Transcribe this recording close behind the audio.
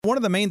One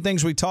of the main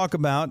things we talk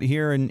about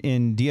here in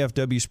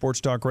DFW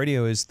Sports Talk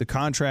Radio is the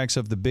contracts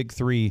of the big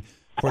three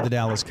for the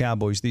Dallas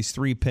Cowboys, these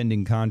three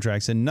pending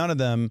contracts, and none of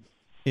them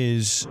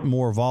is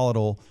more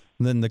volatile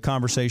than the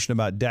conversation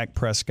about Dak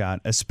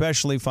Prescott,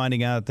 especially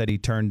finding out that he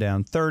turned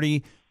down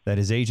 30, that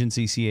his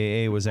agency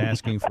CAA was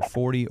asking for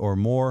 40 or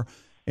more.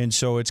 And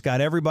so it's got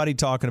everybody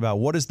talking about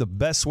what is the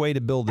best way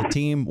to build a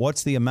team,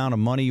 what's the amount of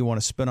money you want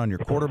to spend on your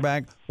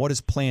quarterback, what is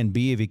plan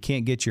B if you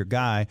can't get your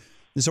guy.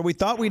 And so we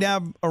thought we'd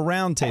have a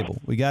roundtable.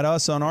 We got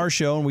us on our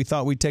show, and we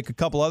thought we'd take a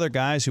couple other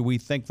guys who we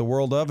think the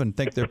world of and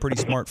think they're pretty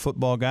smart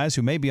football guys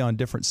who may be on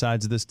different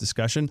sides of this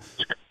discussion.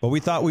 But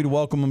we thought we'd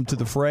welcome them to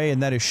the fray,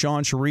 and that is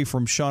Shan Shariff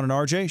from Shan and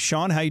RJ.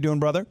 Shan, how you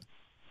doing, brother?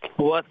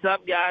 What's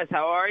up, guys?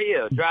 How are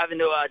you? Driving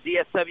to a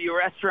DFW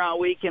restaurant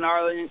week in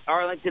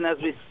Arlington as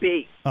we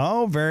speak.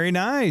 Oh, very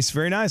nice.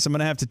 Very nice. I'm going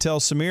to have to tell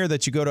Samir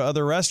that you go to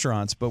other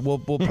restaurants, but we'll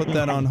put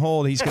that on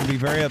hold. He's going to be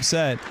very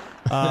upset.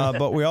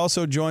 But we're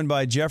also joined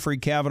by Jeffrey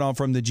Cavanaugh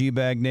from the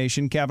G-Bag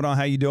Nation. Cavanaugh,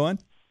 how you doing?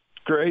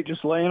 Great.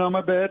 Just laying on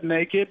my bed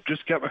naked.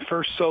 Just got my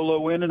first solo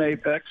win in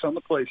Apex on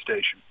the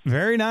PlayStation.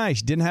 Very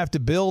nice. Didn't have to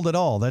build at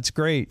all. That's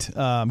great.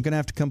 I'm going to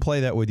have to come play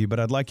that with you, but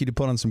I'd like you to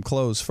put on some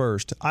clothes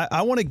first.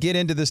 I want to get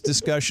into this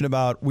discussion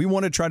about we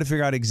want to try to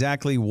figure out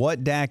exactly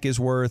what Dak is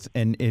worth,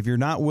 and if you're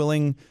not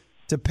willing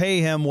to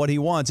pay him what he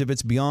wants, if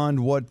it's beyond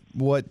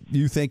what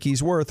you think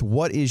he's worth,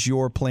 what is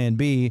your plan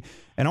B?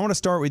 And I want to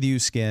start with you,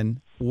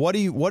 Skin. What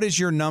is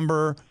your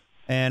number?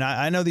 And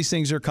I know these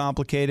things are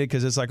complicated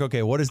because it's like,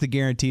 okay, what is the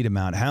guaranteed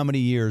amount? How many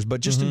years?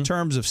 But just in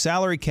terms of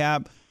salary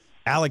cap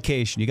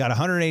allocation, you got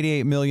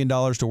 $188 million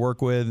to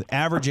work with,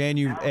 average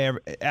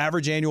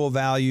annual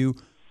value.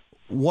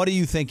 What do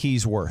you think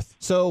he's worth?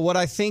 So what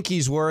I think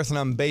he's worth, and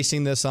I'm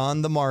basing this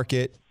on the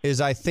market, is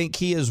I think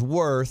he is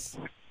worth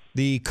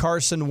the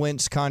Carson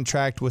Wentz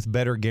contract with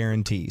better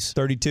guarantees.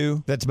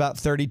 32? That's about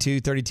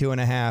 32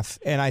 and a half.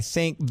 And I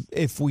think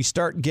if we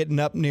start getting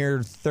up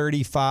near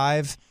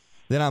 35,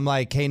 then I'm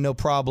like, hey, no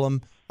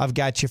problem. I've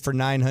got you for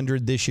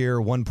 900 this year,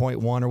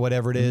 1.1 or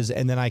whatever it is,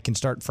 and then I can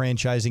start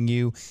franchising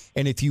you.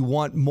 And if you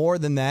want more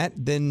than that,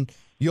 then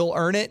you'll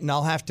earn it, and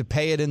I'll have to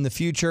pay it in the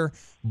future.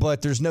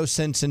 But there's no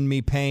sense in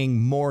me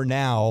paying more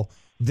now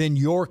than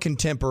your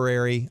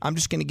contemporary. I'm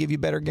just going to give you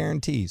better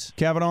guarantees.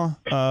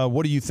 Cavanaugh,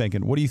 what are you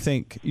thinking? What do you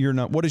think?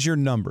 What is your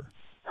number?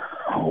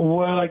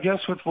 Well, I guess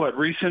with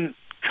recent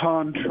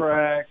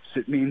contracts,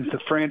 it means the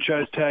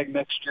franchise tag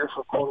next year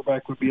for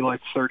quarterback would be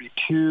like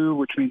 32,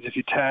 which means if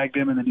you tagged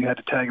him and then you had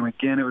to tag him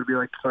again, it would be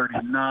like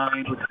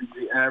 39, which means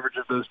the average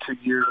of those 2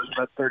 years is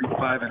about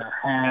 35 and a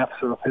half.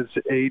 So if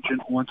his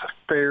agent wants a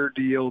fair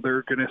deal,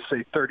 they're going to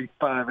say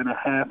 35 and a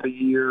half a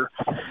year.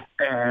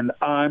 And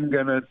I'm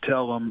going to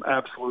tell them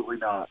absolutely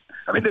not.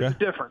 I mean, There's a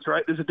difference,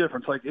 right? There's a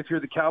difference. Like if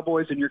you're the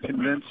Cowboys and you're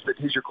convinced that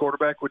he's your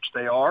quarterback, which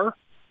they are,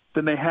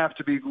 then they have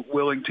to be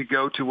willing to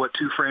go to what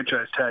 2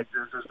 franchise tags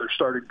is as their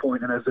starting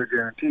point and as their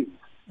guarantee.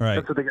 Right.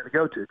 That's what they got to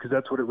go to because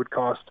that's what it would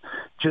cost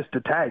just to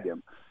tag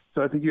him.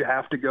 So I think you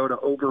have to go to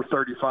over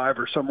 35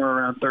 or somewhere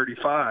around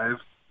 35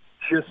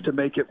 just to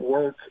make it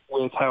work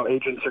with how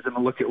agents are going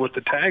to look at what the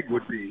tag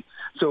would be.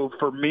 So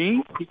for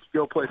me, he could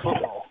go play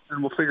football,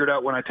 and we'll figure it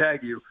out when I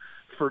tag you.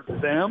 For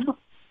them,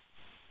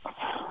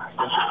 I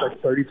guess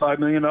it's like $35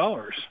 million.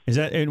 Is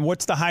that, and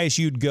what's the highest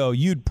you'd go?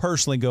 You'd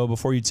personally go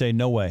before you'd say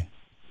no way?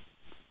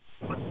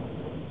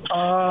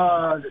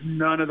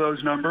 None of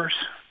those numbers.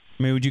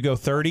 I mean, would you go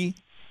 30?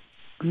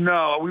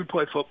 No, we would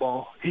play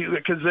football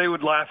because they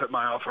would laugh at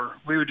my offer.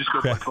 We would just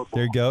go play football.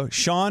 There you go.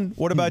 Sean,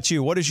 what about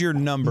you? What is your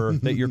number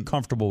that you're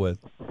comfortable with?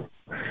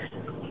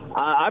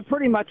 I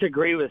pretty much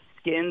agree with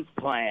Skin's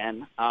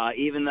plan,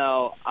 even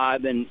though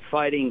I've been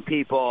fighting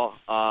people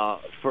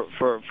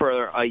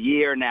for a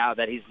year now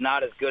that he's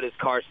not as good as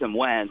Carson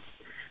Wentz.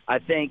 I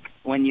think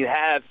when you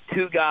have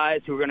 2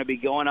 guys who are going to be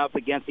going up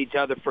against each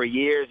other for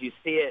years, you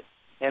see it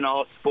in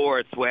all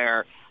sports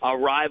where a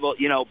rival,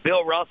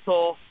 Bill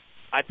Russell,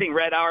 I think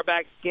Red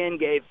Auerbach Skin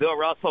gave Bill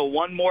Russell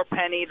one more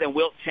penny than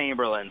Wilt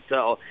Chamberlain.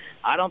 So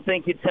I don't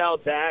think you tell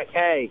Dak,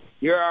 hey,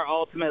 you're our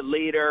ultimate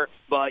leader,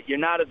 but you're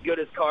not as good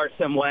as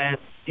Carson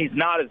Wentz. He's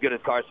not as good as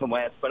Carson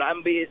Wentz, but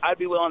I'd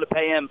be willing to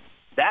pay him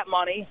that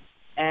money.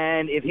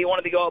 And if he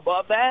wanted to go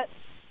above that,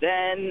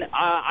 then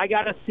I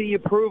got to see you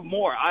prove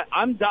more.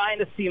 I'm dying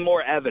to see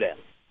more evidence.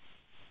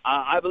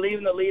 I believe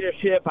in the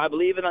leadership. I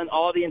believe in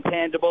all the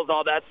intangibles,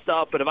 all that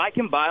stuff. But if I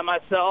can buy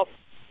myself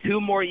 2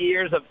 more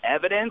years of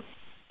evidence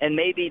and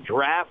maybe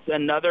draft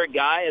another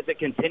guy as a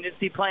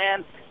contingency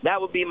plan,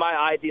 that would be my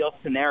ideal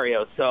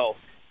scenario. So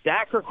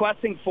Dak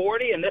requesting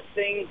 40 and this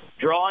thing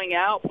drawing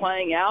out,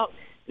 playing out,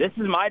 this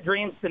is my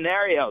dream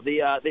scenario.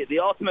 The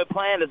ultimate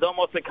plan is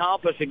almost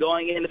accomplished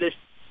going into this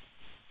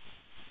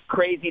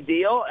crazy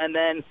deal, and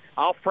then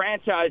I'll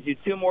franchise you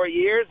 2 more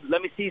years.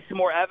 Let me see some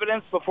more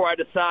evidence before I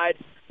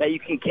decide that you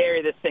can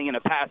carry this thing in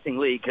a passing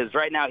league, because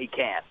right now he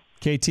can't.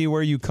 KT, where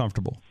are you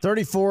comfortable?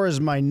 34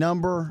 is my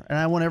number, and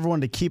I want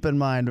everyone to keep in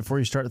mind before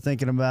you start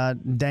thinking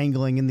about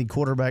dangling in the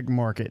quarterback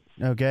market,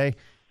 okay?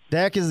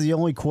 Dak is the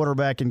only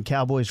quarterback in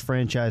Cowboys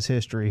franchise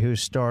history who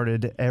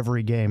started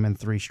every game in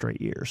 3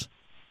 straight years.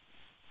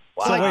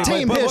 It's like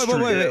team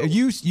history. Wait.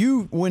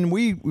 You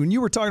when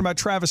you were talking about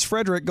Travis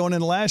Frederick going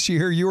into last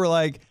year, you were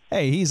like,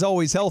 hey, he's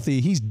always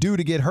healthy. He's due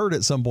to get hurt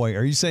at some point.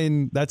 Are you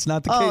saying that's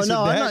not the case? Oh,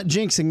 no, with I'm Dak? not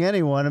jinxing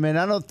anyone. I mean,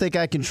 I don't think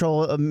I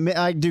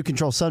do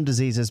control some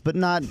diseases, but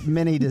not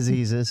many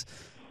diseases.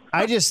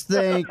 I just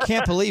think.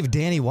 Can't believe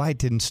Danny White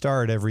didn't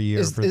start every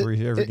year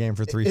every game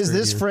for 3 Is straight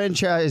this years.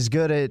 franchise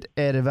good at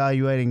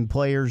evaluating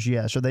players?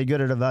 Yes. Are they good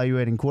at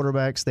evaluating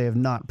quarterbacks? They have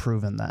not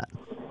proven that.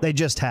 They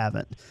just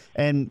haven't.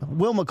 And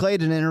Will McClay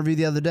did an interview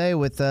the other day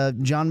with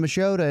John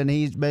Machota, and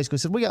he basically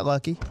said, we got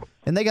lucky.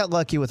 And they got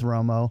lucky with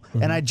Romo.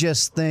 Mm-hmm. And I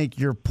just think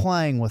you're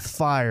playing with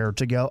fire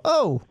to go,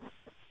 oh,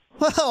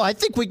 well, I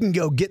think we can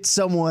go get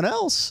someone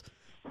else.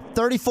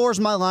 34 is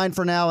my line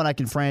for now, and I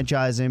can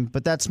franchise him,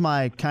 but that's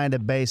my kind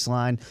of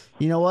baseline.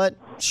 You know what?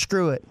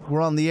 Screw it.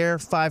 We're on the air,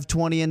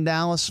 5:20 in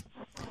Dallas.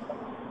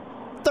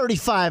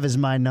 35 is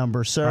my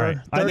number,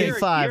 sir. Right.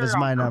 35 is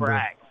my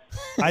number.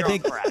 I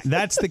think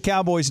that's the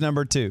Cowboys'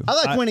 number 2.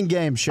 I like winning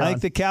games, Sean. I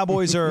think the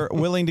Cowboys are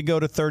willing to go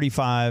to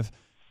 35.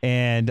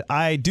 And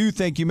I do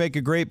think you make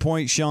a great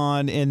point,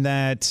 Sean, in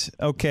that,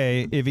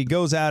 okay, if he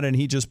goes out and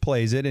he just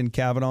plays it, and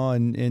Cavanaugh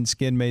and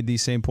Skin made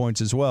these same points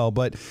as well,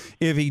 but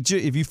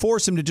if you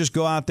force him to just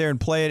go out there and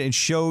play it and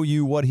show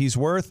you what he's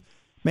worth,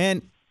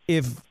 man,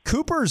 if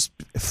Cooper's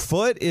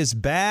foot is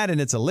bad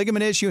and it's a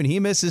ligament issue and he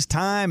misses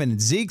time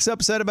and Zeke's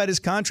upset about his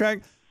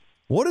contract,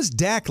 what does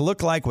Dak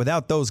look like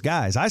without those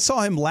guys? I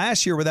saw him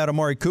last year without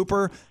Amari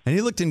Cooper, and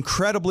he looked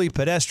incredibly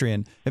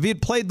pedestrian. If he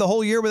had played the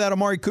whole year without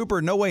Amari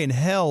Cooper, no way in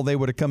hell they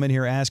would have come in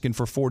here asking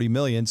for $40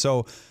 million.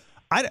 So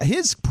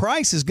his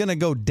price is going to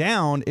go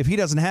down if he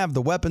doesn't have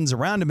the weapons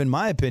around him, in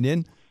my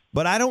opinion.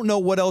 But I don't know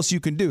what else you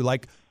can do.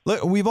 Like,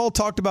 look, we've all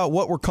talked about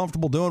what we're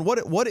comfortable doing.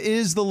 What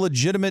is the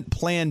legitimate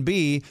plan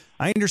B?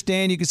 I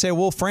understand you can say,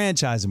 we'll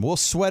franchise him. We'll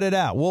sweat it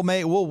out. We'll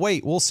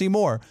wait. We'll see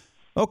more.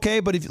 Okay,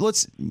 but a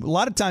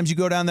lot of times you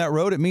go down that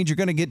road, it means you're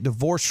going to get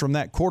divorced from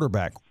that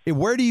quarterback.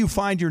 Where do you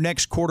find your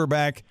next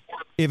quarterback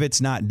if it's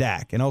not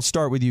Dak? And I'll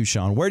start with you,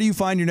 Sean. Where do you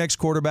find your next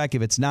quarterback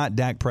if it's not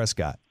Dak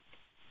Prescott?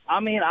 I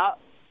mean,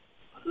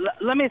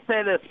 let me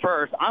say this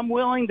first. I'm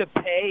willing to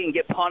pay and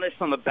get punished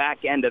on the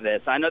back end of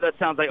this. I know that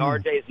sounds like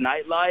RJ's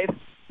nightlife,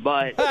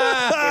 but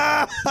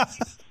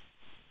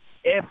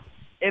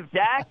if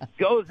Dak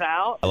goes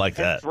out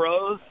and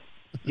throws,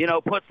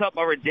 puts up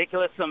a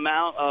ridiculous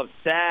amount of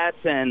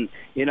stats and,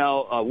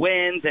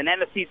 wins and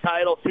NFC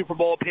title, Super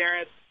Bowl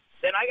appearance,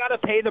 then I got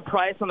to pay the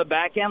price on the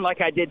back end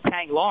like I did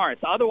Tank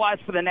Lawrence. Otherwise,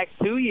 for the next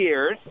 2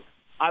 years,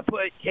 I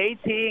put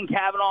KT and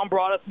Cavanaugh and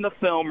brought us in the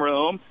film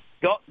room.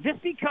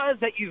 Just because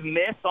that you've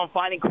missed on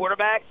finding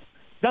quarterbacks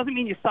doesn't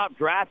mean you stop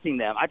drafting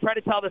them. I try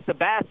to tell this to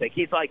Bassick.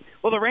 He's like,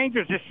 well, the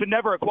Rangers just should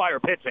never acquire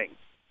pitching.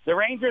 The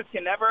Rangers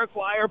can never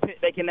acquire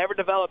 – they can never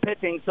develop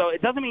pitching, so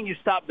it doesn't mean you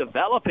stop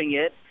developing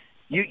it.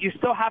 You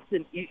still have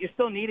to. You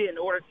still need it in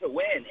order to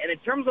win. And in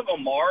terms of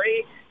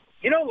Amari,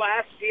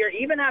 last year,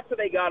 even after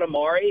they got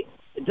Amari,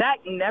 Dak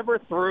never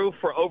threw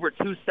for over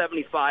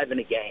 275 in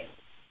a game.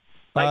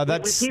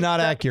 That's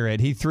not accurate.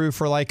 He threw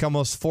for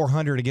almost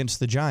 400 against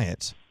the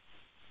Giants.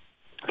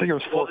 I think it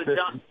was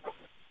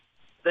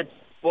 450.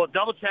 Well,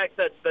 double check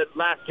the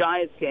last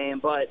Giants game,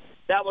 but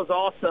that was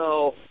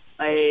also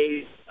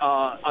a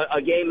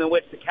game in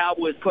which the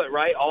Cowboys put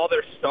all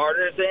their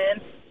starters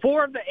in.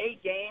 4 of the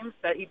 8 games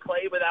that he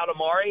played without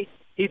Amari,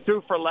 he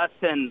threw for less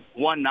than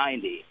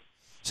 190.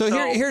 So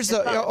here's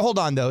the hold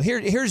on though.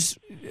 Here's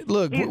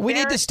look. We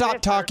need to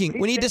stop talking.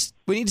 We need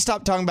to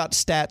stop talking about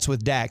stats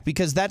with Dak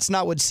because that's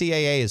not what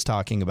CAA is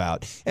talking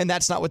about, and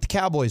that's not what the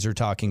Cowboys are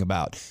talking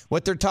about.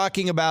 What they're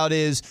talking about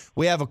is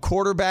we have a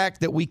quarterback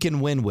that we can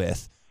win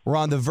with. We're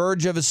on the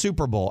verge of a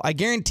Super Bowl. I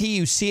guarantee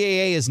you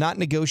CAA is not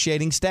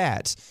negotiating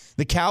stats.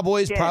 The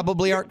Cowboys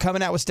probably aren't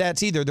coming out with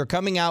stats either. They're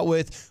coming out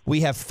with,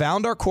 we have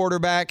found our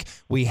quarterback,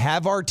 we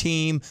have our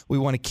team, we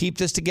want to keep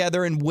this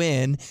together and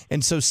win.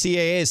 And so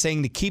CAA is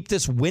saying to keep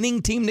this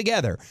winning team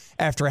together.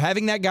 After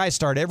having that guy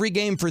start every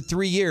game for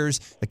 3 years,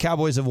 the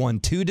Cowboys have won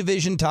 2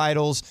 division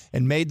titles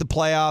and made the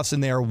playoffs,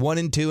 and they are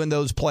 1-2 in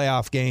those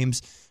playoff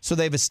games. So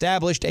they've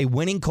established a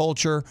winning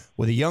culture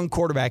with a young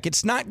quarterback.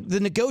 It's not the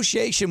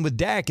negotiation with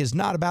Dak is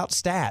not about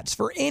stats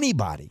for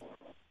anybody.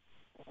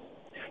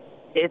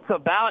 It's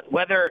about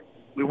whether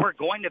we were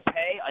going to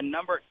pay a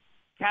number.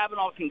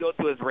 Cavanaugh can go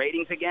through his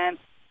ratings again.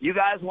 You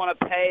guys want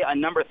to pay a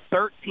number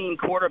 13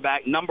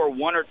 quarterback number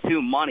 1 or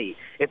 2 money.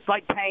 It's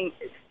like paying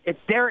 – it's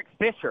Derek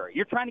Fisher.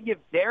 You're trying to give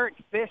Derek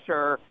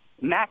Fisher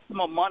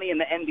maximum money in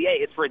the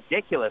NBA. It's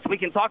ridiculous. We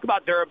can talk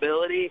about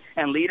durability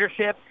and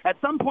leadership. At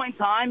some point in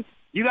time,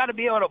 you got to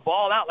be able to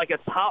ball out like a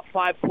top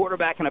 5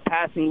 quarterback in a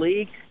passing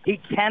league.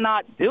 He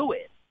cannot do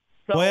it.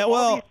 So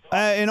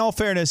in all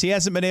fairness, he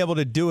hasn't been able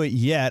to do it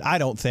yet, I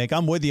don't think.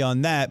 I'm with you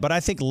on that, but I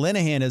think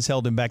Linehan has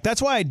held him back.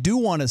 That's why I do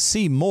want to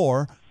see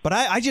more, but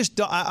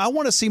I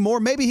want to see more.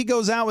 Maybe he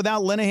goes out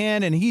without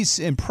Linehan and he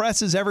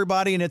impresses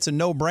everybody and it's a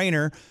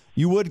no-brainer.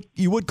 You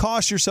would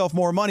cost yourself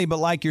more money, but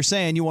like you're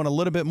saying, you want a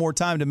little bit more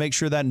time to make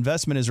sure that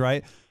investment is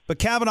right. But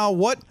Cavanaugh,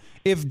 what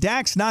if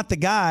Dak's not the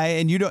guy,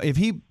 and you don't? If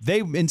they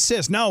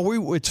insist,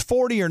 no, it's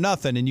 40 or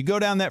nothing, and you go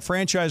down that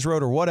franchise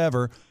road or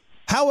whatever.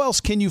 How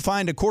else can you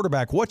find a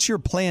quarterback? What's your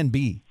plan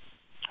B?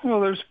 Well,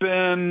 there's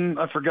been,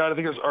 I forgot, I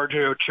think it was R.J.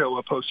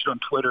 Ochoa posted on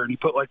Twitter, and he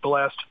put like the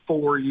last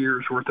 4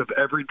 years worth of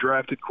every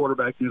drafted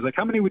quarterback. And he was like,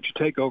 how many would you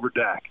take over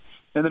Dak?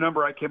 And the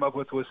number I came up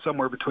with was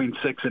somewhere between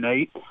 6 and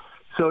 8.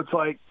 So it's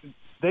like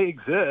they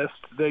exist.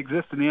 They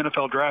exist in the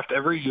NFL draft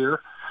every year.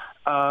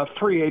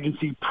 Free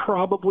agency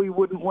probably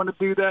wouldn't want to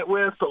do that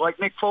with, but like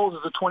Nick Foles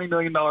is a $20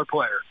 million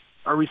player.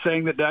 Are we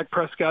saying that Dak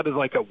Prescott is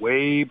like a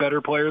way better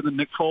player than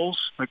Nick Foles?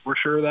 Like we're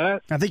sure of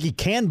that? I think he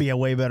can be a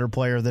way better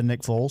player than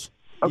Nick Foles.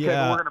 Okay,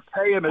 Yeah. but we're going to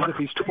pay him as if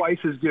he's twice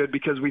as good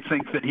because we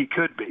think that he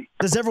could be.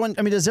 Does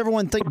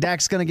everyone think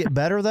Dak's going to get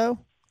better though?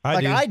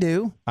 I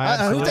do. I Who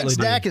absolutely thinks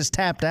do. Dak is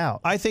tapped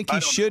out? I think he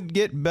should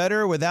get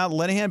better without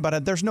Linehan,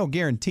 but there's no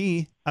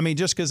guarantee. I mean,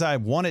 just because I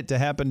want it to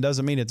happen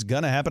doesn't mean it's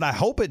going to happen. I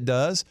hope it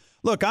does.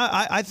 Look,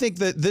 I think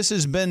that this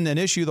has been an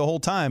issue the whole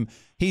time.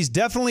 He's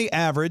definitely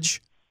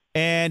average,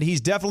 and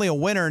he's definitely a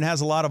winner and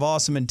has a lot of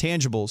awesome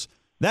intangibles.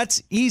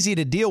 That's easy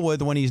to deal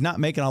with when he's not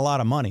making a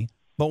lot of money.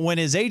 But when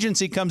his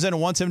agency comes in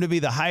and wants him to be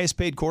the highest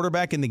paid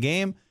quarterback in the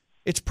game,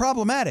 it's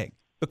problematic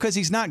because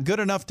he's not good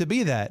enough to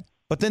be that.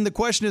 But then the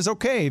question is,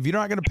 okay, if you're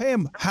not going to pay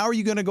him, how are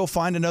you going to go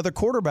find another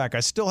quarterback?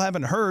 I still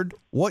haven't heard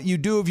what you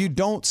do if you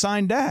don't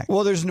sign Dak.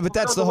 Well, but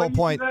that's the whole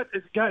point.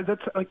 Guys,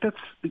 that's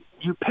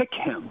you pick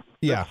him.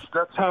 Yeah.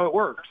 That's how it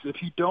works.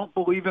 If you don't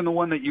believe in the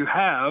one that you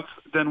have,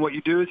 then what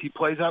you do is he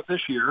plays out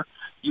this year.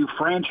 You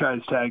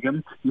franchise tag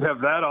him. You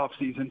have that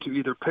offseason to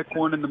either pick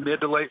one in the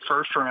mid to late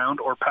first round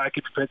or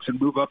package picks and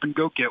move up and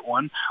go get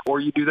one, or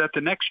you do that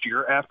the next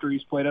year after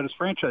he's played out his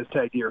franchise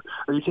tag year.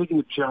 Are you taking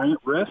a giant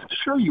risk?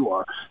 Sure you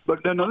are.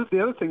 But the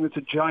other thing that's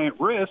a giant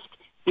risk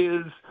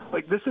is,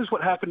 like, this is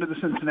what happened to the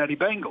Cincinnati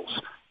Bengals.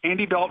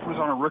 Andy Dalton was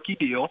on a rookie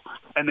deal,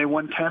 and they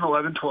won 10,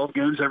 11, 12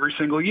 games every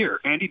single year.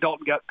 Andy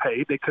Dalton got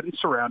paid. They couldn't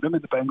surround him,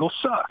 and the Bengals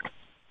sucked.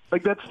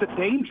 Like, that's the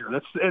danger.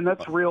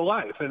 That's real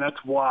life, and that's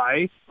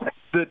why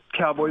the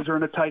Cowboys are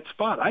in a tight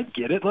spot. I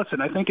get it.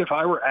 Listen, I think if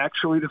I were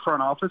actually the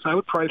front office, I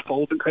would probably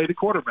fold and pay the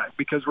quarterback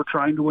because we're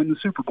trying to win the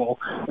Super Bowl,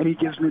 and he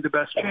gives me the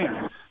best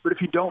chance. But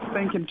if you don't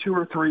think in 2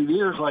 or 3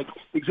 years, like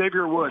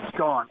Xavier Woods,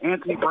 gone,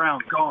 Anthony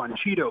Brown, gone,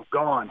 Cheeto,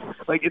 gone,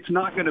 like it's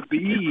not going to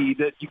be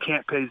that you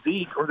can't pay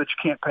Zeke or that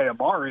you can't pay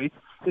Amari.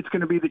 It's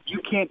going to be that you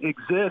can't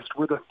exist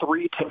where the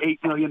 $3 to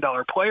 $8 million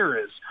player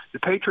is. The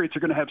Patriots are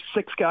going to have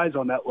 6 guys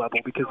on that level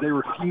because they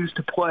refuse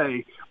to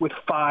play with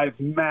 5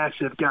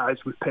 massive guys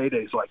with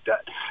paydays like that.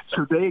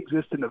 So they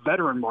exist in the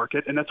veteran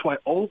market, and that's why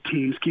old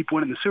teams keep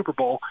winning the Super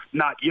Bowl,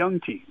 not young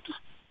teams.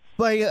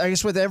 But I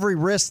guess with every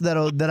risk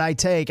that I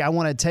take, I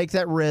want to take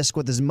that risk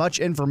with as much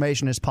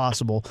information as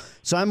possible.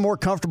 So I'm more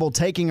comfortable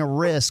taking a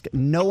risk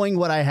knowing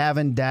what I have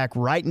in Dak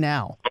right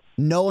now,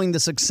 knowing the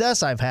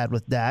success I've had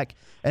with Dak,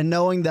 and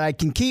knowing that I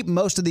can keep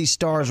most of these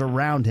stars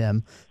around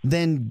him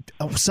than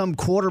some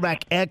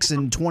quarterback X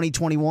in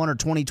 2021 or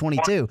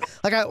 2022.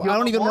 Like, I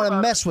don't even want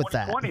to mess with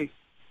that.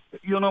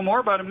 You'll know more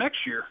about him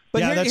next year.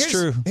 But yeah, that's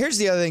true. Here's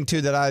the other thing,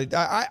 too,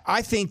 that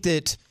I think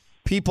that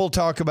people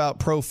talk about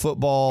pro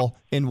football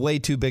in way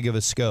too big of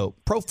a scope.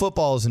 Pro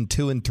football is in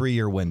 2 and 3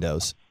 year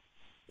windows.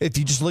 If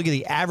you just look at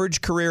the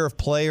average career of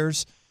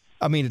players,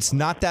 I mean, it's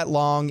not that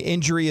long.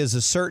 Injury is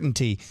a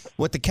certainty.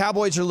 What the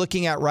Cowboys are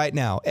looking at right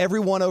now,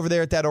 everyone over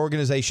there at that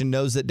organization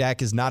knows that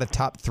Dak is not a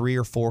top 3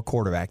 or 4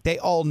 quarterback. They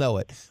all know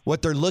it.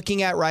 What they're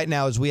looking at right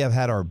now is we have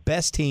had our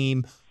best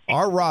team.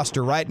 Our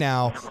roster right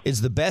now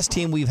is the best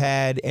team we've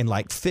had in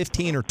like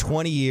 15 or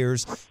 20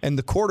 years, and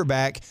the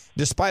quarterback,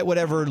 despite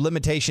whatever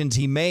limitations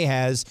he may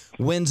has,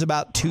 wins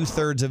about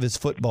 2/3 of his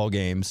football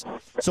games.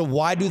 So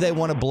why do they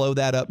want to blow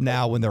that up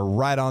now when they're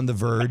right on the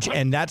verge?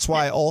 And that's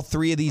why all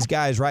 3 of these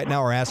guys right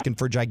now are asking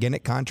for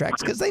gigantic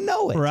contracts because they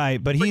know it.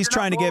 Right, but he's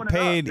trying to get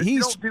paid.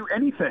 You don't do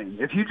anything.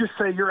 If you just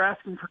say you're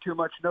asking for too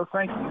much, no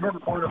thank you. You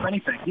haven't blown up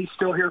anything. He's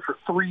still here for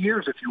 3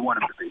 years if you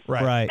want him to be.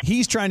 Right.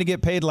 He's trying to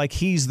get paid like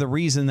he's the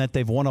reason that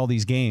they've won all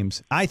these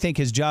games. I think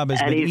his job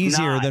has been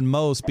easier than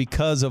most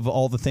because of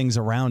all the things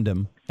around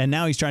him. And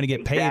now he's trying to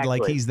get paid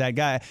like he's that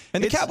guy.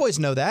 And the Cowboys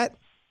know that.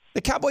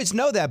 The Cowboys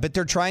know that, but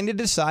they're trying to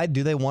decide,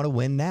 do they want to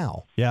win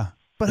now? Yeah.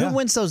 But who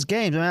wins those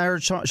games? I mean, I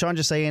heard Sean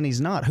just say, and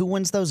he's not. Who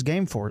wins those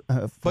games for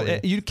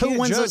you can't who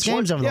wins those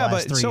games over the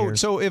last 3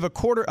 years? So if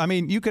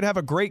you could have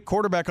a great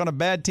quarterback on a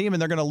bad team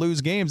and they're going to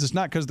lose games. It's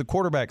not because the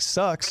quarterback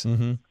sucks.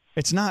 Mm-hmm.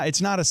 It's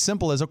not as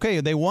simple as,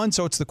 okay, they won,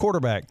 so it's the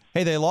quarterback.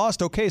 Hey, they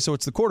lost, okay, so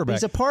it's the quarterback.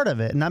 He's a part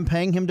of it, and I'm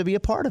paying him to be a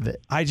part of it.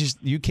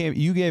 You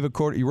gave a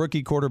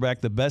rookie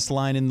quarterback the best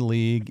line in the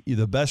league,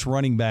 the best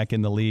running back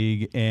in the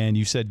league, and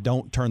you said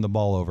don't turn the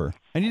ball over.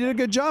 And you did a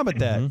good job at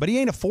that, but he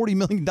ain't a $40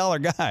 million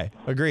guy.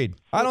 Agreed.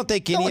 I don't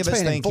think any of us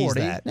think he's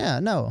that. Yeah,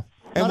 no.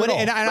 And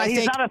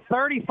he's not a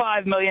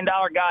 $35 million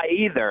guy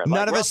either.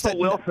 None of Russell us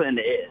Wilson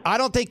is. I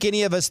don't think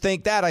any of us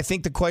think that. I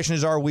think the question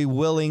is, are we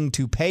willing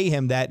to pay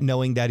him that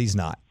knowing that he's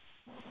not?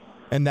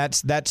 And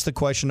that's the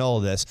question of all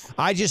of this.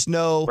 I just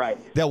know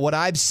that what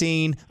I've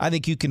seen, I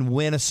think you can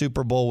win a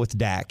Super Bowl with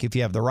Dak if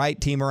you have the right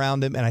team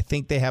around him, and I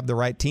think they have the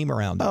right team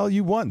around him.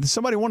 Oh,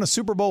 somebody won a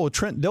Super Bowl with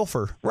Trent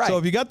Dilfer. Right. So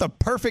if you got the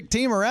perfect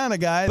team around a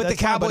guy, but the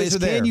Cowboys are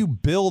there. Can you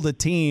build a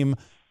team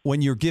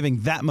when you're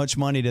giving that much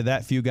money to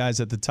that few guys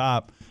at the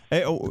top?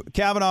 Hey,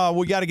 Cavanaugh,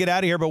 we got to get out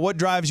of here, but what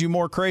drives you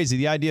more crazy,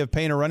 the idea of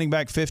paying a running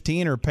back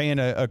 15 or paying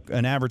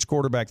an average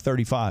quarterback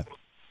 35?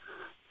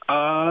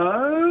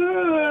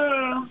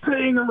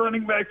 Paying a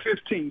running back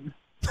 15.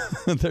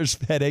 There's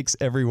headaches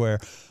everywhere.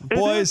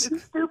 Boys.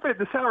 It's stupid.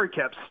 The salary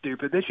cap's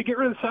stupid. They should get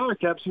rid of the salary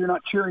cap so you're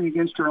not cheering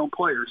against your own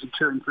players and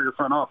cheering for your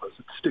front office.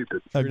 It's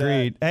stupid.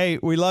 Agreed. Hey,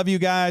 we love you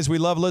guys. We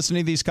love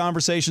listening to these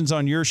conversations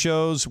on your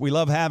shows. We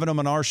love having them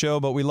on our show,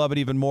 but we love it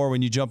even more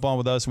when you jump on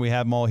with us and we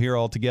have them all here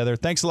all together.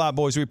 Thanks a lot,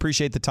 boys. We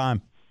appreciate the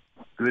time.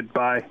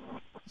 Goodbye.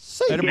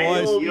 Later,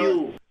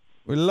 boys.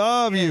 We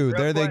love you.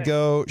 There they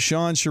go.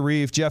 Shan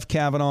Shariff, Jeff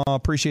Cavanaugh.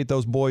 Appreciate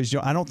those boys.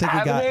 I don't think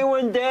we got.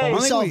 We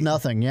solved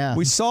nothing. Yeah.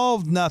 We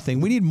solved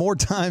nothing. We need more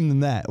time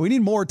than that. We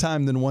need more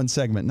time than one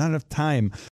segment. Not enough time.